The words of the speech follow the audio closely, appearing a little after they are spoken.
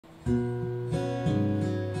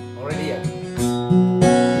Already ya?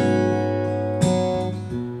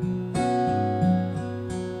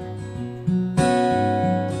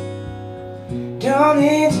 Don't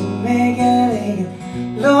need to make it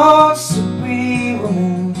lots of pretty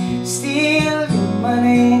woman steal your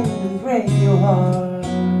money and break your heart.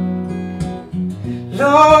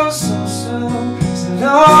 Lonesome soul, so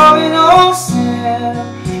loving all sin,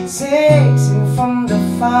 takes him from the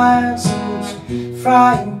fire to the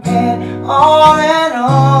frying pan. On and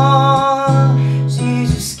on, she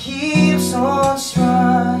just keeps on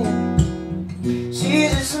trying.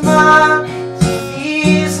 She's just mine, she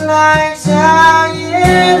feels like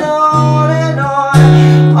dying. On and on,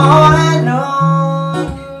 on and on,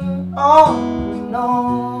 on and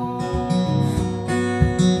on.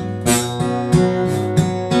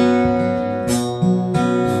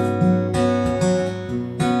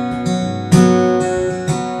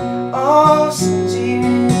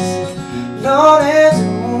 Lord, as the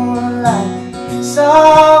moonlight,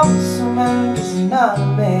 some woman is not a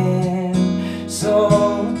man. So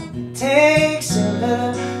it takes a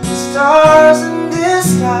little the stars in the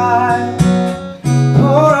sky.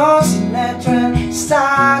 Put on Sinatra and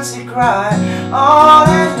start to cry. On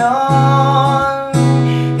and on,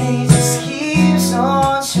 he just keeps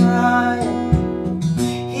on trying.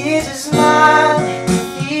 He's just mine,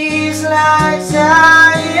 he's like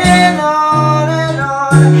dying. On and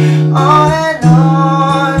on, on and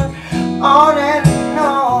on, on and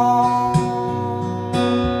on.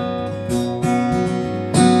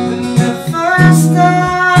 When the first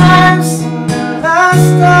time seemed the last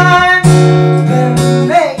time, when it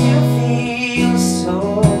make you feel so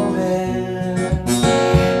bad,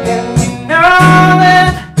 and you know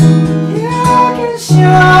that you can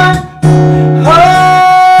shine.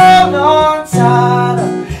 Hold on tight,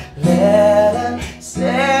 let her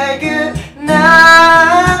say goodnight.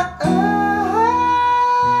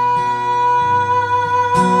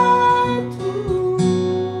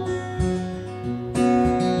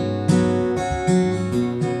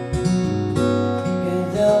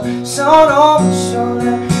 Sun on my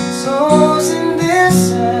shoulder, souls in this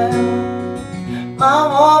sand. My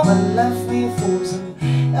woman left me frozen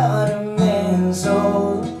out of man's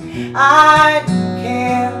soul. I don't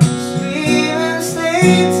care, scream and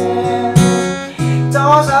stay dead.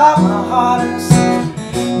 Doors of my heart and soul,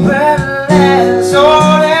 breathless.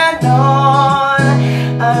 On and on,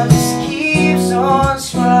 I just keeps on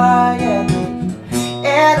trying.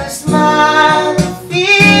 And a smile that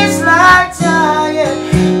feels like dying.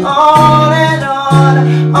 On and on,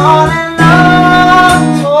 on and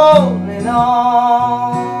on, on and on,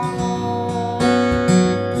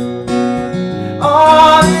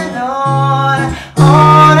 on and on,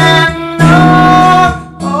 on and on, on and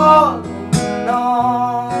on,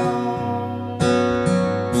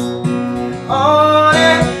 on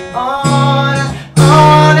and on,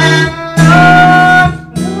 on and on,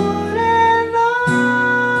 on and on.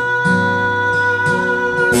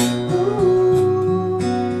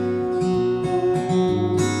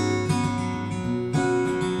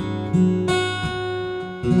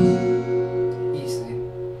 Ooh.